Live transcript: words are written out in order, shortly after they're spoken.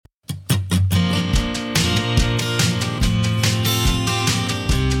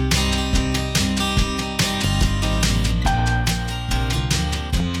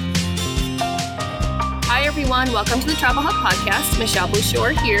everyone. Welcome to the Tribal Hub Podcast. Michelle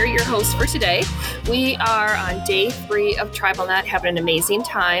Bouchard here, your host for today. We are on day 3 of TribalNet, having an amazing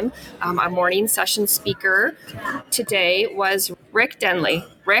time. Our morning session speaker today was Rick Denley.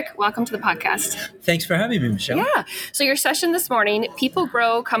 Rick, welcome to the podcast. Thanks for having me, Michelle. Yeah. So your session this morning, people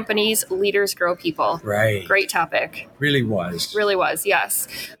grow companies, leaders grow people. Right. Great topic. Really was, yes.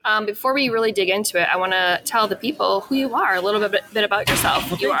 Before we really dig into it, I want to tell the people who you are, a little bit about yourself.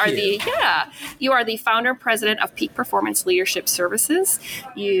 Well, You are the founder and president of Peak Performance Leadership Services.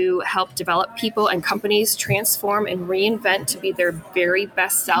 You help develop people and companies transform and reinvent to be their very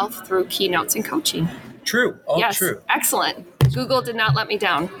best self through keynotes and coaching. True. Yes. True. Excellent. Google did not let me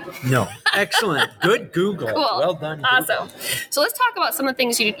down. No. Excellent. Good Google. Cool. Well done, Google. Awesome. So let's talk about some of the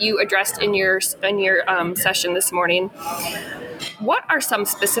things you addressed in your session this morning. What are some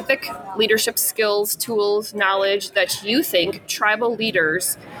specific leadership skills, tools, knowledge that you think tribal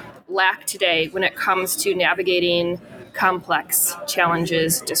leaders lack today when it comes to navigating complex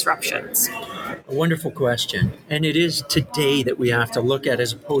challenges, disruptions? A wonderful question. And it is today that we have to look at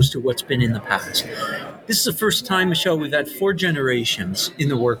as opposed to what's been in the past. This is the first time, Michelle, we've had 4 generations in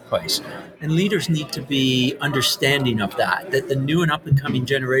the workplace. And leaders need to be understanding of that the new and up-and-coming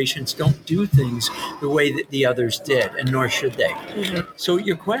generations don't do things the way that the others did, and nor should they. Mm-hmm. So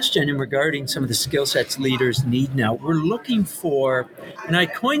your question in regarding some of the skill sets leaders need now, we're looking for, and I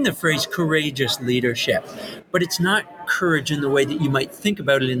coined the phrase courageous leadership, but it's not courage in the way that you might think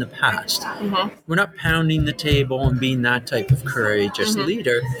about it in the past. Mm-hmm. We're not pounding the table and being that type of courageous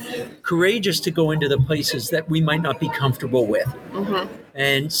leader. Courageous to go into the places that we might not be comfortable with. Mm-hmm.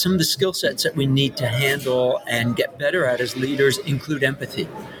 And some of the skill sets that we need to handle and get better at as leaders include empathy.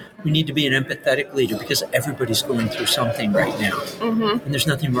 We need to be an empathetic leader because everybody's going through something right now. Mm-hmm. And there's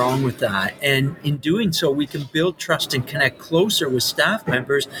nothing wrong with that. And in doing so, we can build trust and connect closer with staff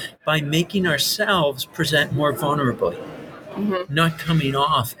members by making ourselves present more vulnerably. Mm-hmm. Not coming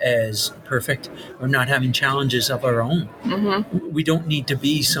off as perfect or not having challenges of our own. Mm-hmm. We don't need to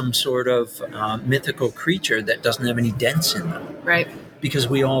be some sort of mythical creature that doesn't have any dents in them. Right. Because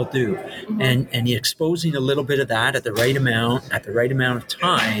we all do. Mm-hmm. And exposing a little bit of that at the right amount of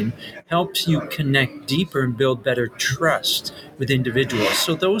time helps you connect deeper and build better trust with individuals.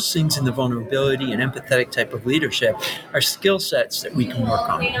 So those things in the vulnerability and empathetic type of leadership are skill sets that we can work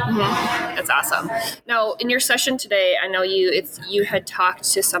on. Mm-hmm. That's awesome. Now, in your session today, I know you had talked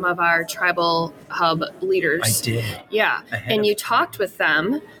to some of our Tribal Hub leaders. I did. Yeah. And you talked with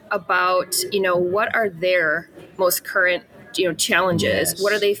them about, what are their most current challenges. Yes.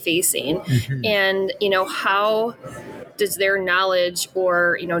 What are they facing? Mm-hmm. And, how does their knowledge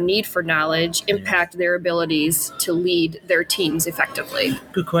or, need for knowledge impact their abilities to lead their teams effectively?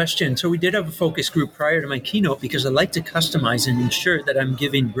 Good question. So we did have a focus group prior to my keynote because I like to customize and ensure that I'm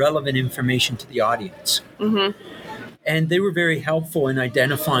giving relevant information to the audience. Mm-hmm. And they were very helpful in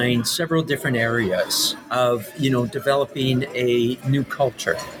identifying several different areas of, developing a new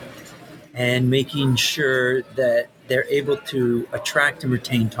culture and making sure that they're able to attract and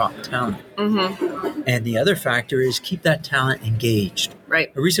retain top talent. Mm-hmm. And the other factor is keep that talent engaged.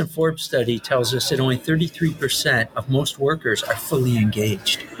 Right. A recent Forbes study tells us that only 33% of most workers are fully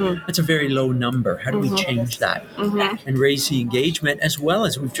engaged. Mm. That's a very low number. How do we change that and raise the engagement, as well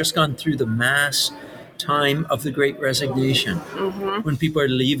as we've just gone through the mass time of the Great Resignation when people are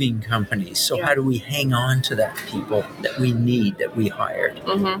leaving companies. So how do we hang on to that people that we need, that we hired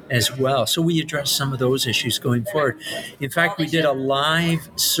as well? So we address some of those issues going forward. In fact, we did a live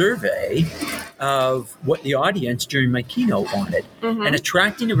survey of what the audience during my keynote wanted. And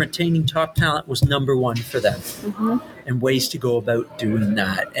attracting and retaining top talent was number 1 for them. And ways to go about doing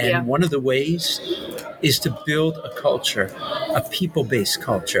that. And one of the ways is to build a culture, a people-based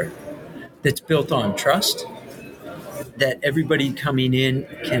culture that's built on trust, that everybody coming in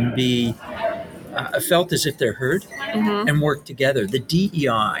can be felt as if they're heard and work together. The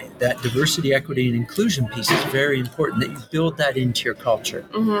DEI, that diversity, equity, and inclusion piece is very important, that you build that into your culture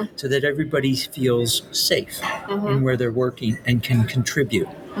so that everybody feels safe in where they're working and can contribute.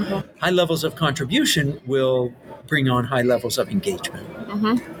 High levels of contribution will bring on high levels of engagement.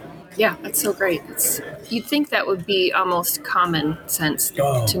 Yeah, that's so great. You'd think that would be almost common sense to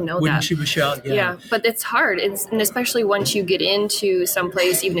know that. Wouldn't you, Michelle? Yeah, but it's hard. And especially once you get into some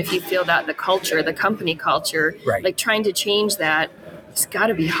place, even if you feel that the culture, the company culture, like trying to change that,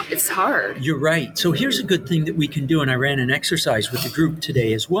 it's hard. You're right. So here's a good thing that we can do, and I ran an exercise with the group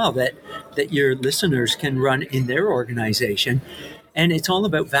today as well that your listeners can run in their organization. And it's all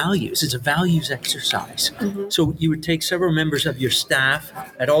about values. It's a values exercise. So you would take several members of your staff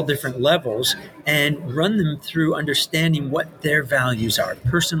at all different levels and run them through understanding what their values are,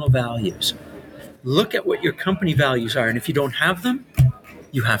 personal values. look at what your company values are. And if you don't have them,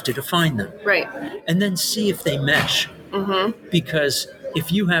 you have to define them. Right. And then see if they mesh. Because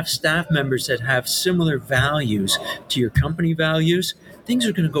if you have staff members that have similar values to your company values, things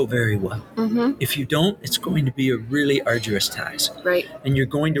are going to go very well. If you don't, it's going to be a really arduous task. Right. And you're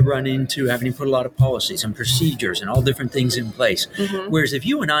going to run into having to put a lot of policies and procedures and all different things in place. Whereas if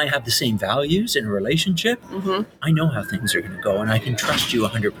you and I have the same values in a relationship, I know how things are going to go and I can trust you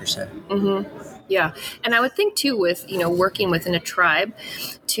 100%. Yeah. And I would think too with, working within a tribe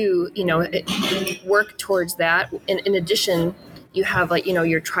to, work towards that. In addition, you have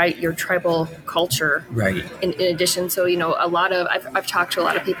your tribal culture. Right. In addition. So, I've talked to a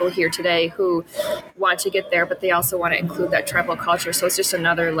lot of people here today who want to get there, but they also want to include that tribal culture. So it's just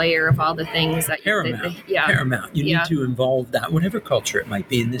another layer of all the things that Paramount. You need to involve that, whatever culture it might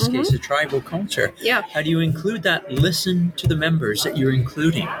be. In this case, the tribal culture. Yeah. How do you include that? Listen to the members that you're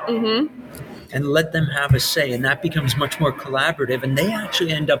including. And let them have a say. And that becomes much more collaborative. And they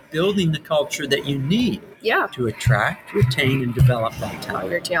actually end up building the culture that you need to attract, retain, and develop that talent.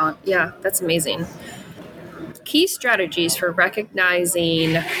 Your talent. Yeah, that's amazing. Key strategies for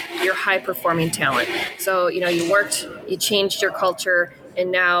recognizing your high-performing talent. So, you changed your culture, and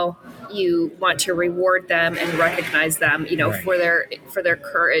now you want to reward them and recognize them, for their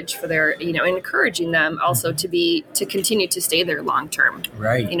courage, for their, encouraging them also to continue to stay there long term.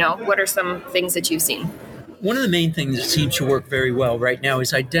 Right. What are some things that you've seen? One of the main things that seems to work very well right now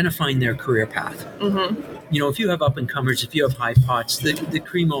is identifying their career path. If you have up-and-comers, if you have high pots, the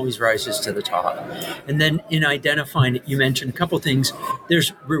cream always rises to the top. And then in identifying it, you mentioned a couple things.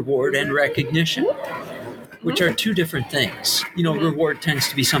 There's reward and recognition, which are two different things. Reward tends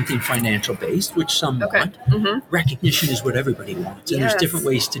to be something financial based, which some want. Recognition is what everybody wants. And there's different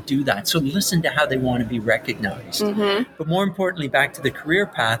ways to do that. So listen to how they want to be recognized. But more importantly, back to the career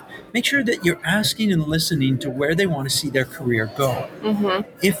path, make sure that you're asking and listening to where they want to see their career go.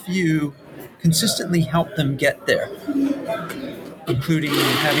 If you consistently help them get there, including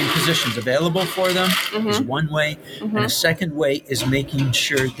having positions available for them is one way. And a second way is making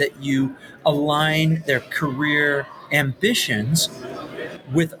sure that you align their career ambitions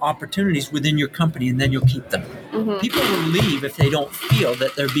with opportunities within your company, and then you'll keep them. People will leave if they don't feel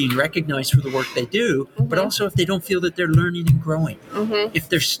that they're being recognized for the work they do, but also if they don't feel that they're learning and growing. If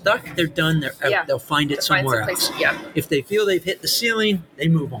they're stuck, they're done, they're out, they'll find it somewhere else. If they feel they've hit the ceiling, they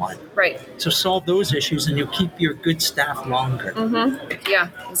move on. Right. So solve those issues and you'll keep your good staff longer. Yeah,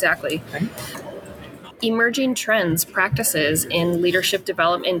 exactly. Okay. Emerging trends, practices in leadership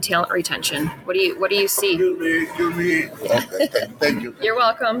development and talent retention. What do you see? Okay, thank you. You're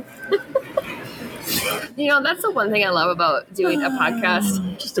welcome. That's the one thing I love about doing a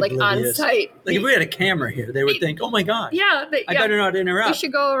podcast, just like oblivious. On site. Like if we had a camera here, they would think, "Oh my gosh, I better not interrupt." We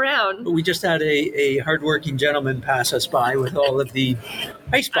should go around. But we just had a hardworking gentleman pass us by with all of the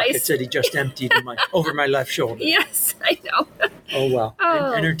ice buckets that he just emptied over my left shoulder. Yes, I know. Oh well,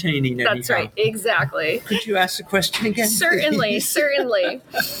 entertaining. That's anyhow. right, exactly. Could you ask the question again? Certainly.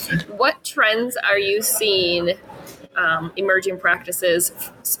 What trends are you seeing? Emerging practices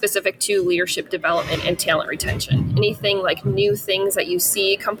specific to leadership development and talent retention. Anything like new things that you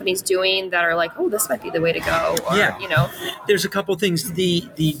see companies doing that are like, oh, this might be the way to go? Or, There's a couple things.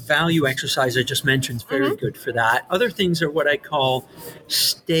 The value exercise I just mentioned is very good for that. Other things are what I call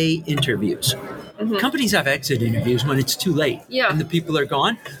stay interviews. Companies have exit interviews when it's too late and the people are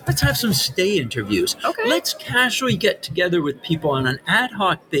gone. Let's have some stay interviews. Okay. Let's casually get together with people on an ad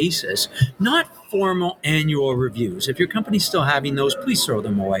hoc basis, not formal annual reviews. If your company's still having those, please throw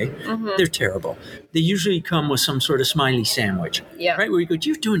them away. They're terrible. They usually come with some sort of smiley sandwich, right? Where you go,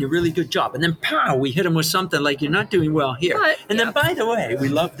 you're doing a really good job. And then, pow, we hit them with something like, you're not doing well here. And then, by the way, we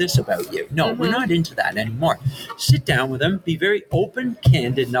love this about you. No, we're not into that anymore. Sit down with them, be very open,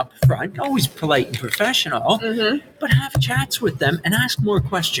 candid, and upfront, always polite and professional, but have chats with them and ask more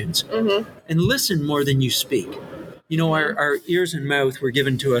questions and listen more than you speak. Our ears and mouth were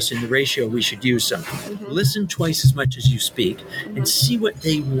given to us in the ratio we should use them. Listen twice as much as you speak and see what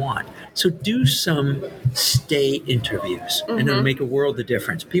they want. So do some stay interviews and it'll make a world of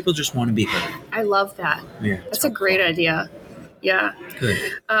difference. People just want to be heard. I love that. Yeah, that's a great idea. Yeah. Good.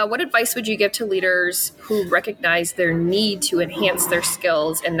 What advice would you give to leaders who recognize their need to enhance their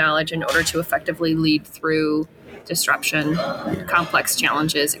skills and knowledge in order to effectively lead through disruption, complex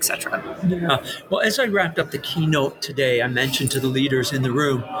challenges, etc.? Yeah. Well, as I wrapped up the keynote today, I mentioned to the leaders in the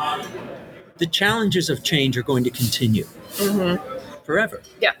room, the challenges of change are going to continue forever.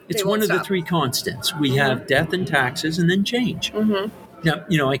 Yeah. It's one of the three constants. We have death and taxes and then change.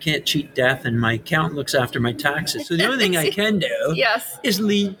 Now, I can't cheat death, and my accountant looks after my taxes. So the only thing I can do Yes. is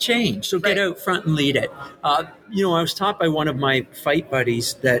lead change. So get out front and lead it. I was taught by one of my fight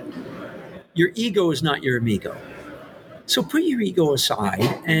buddies that your ego is not your amigo. So put your ego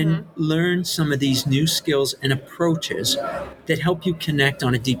aside and learn some of these new skills and approaches that help you connect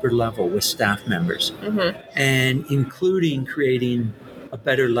on a deeper level with staff members, and including creating a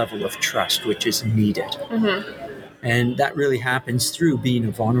better level of trust, which is needed. And that really happens through being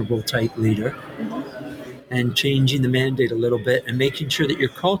a vulnerable type leader and changing the mandate a little bit and making sure that your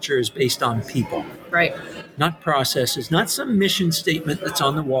culture is based on people. Right. Not processes, not some mission statement that's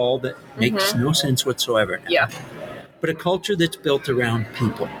on the wall that makes no sense whatsoever now. Yeah. But a culture that's built around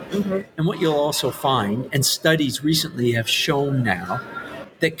people. And what you'll also find, and studies recently have shown now,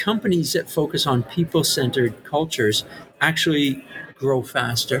 that companies that focus on people-centered cultures actually grow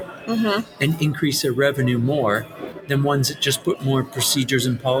faster and increase their revenue more than ones that just put more procedures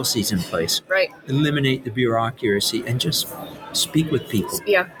and policies in place. Right. Eliminate the bureaucracy and just speak with people.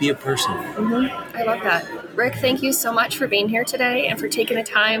 Yeah. Be a person. I love that. Rick, thank you so much for being here today and for taking the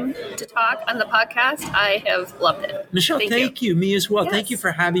time to talk on the podcast. I have loved it. Michelle, thank you. Me as well. Yes. Thank you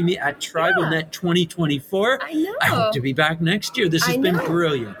for having me at TribalNet 2024. I know. I hope to be back next year. This has been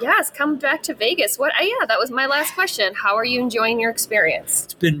brilliant. Yes, come back to Vegas. That was my last question. How are you enjoying your experience?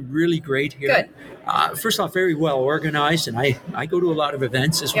 It's been really great here. Good. First off, very well organized, and I go to a lot of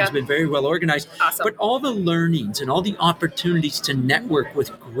events. This one's been very well organized. Awesome. But all the learnings and all the opportunities to network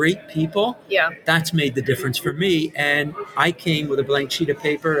with great people, that's made the difference for me. And I came with a blank sheet of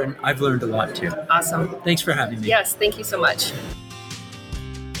paper, and I've learned a lot too. Awesome. Thanks for having me. Yes, thank you so much.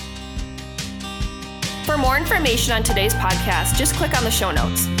 For more information on today's podcast, just click on the show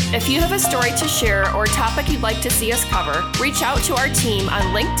notes. If you have a story to share or a topic you'd like to see us cover, reach out to our team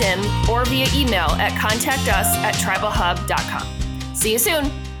on LinkedIn or via email at contactus@tribalhub.com. See you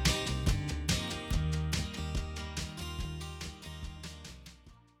soon.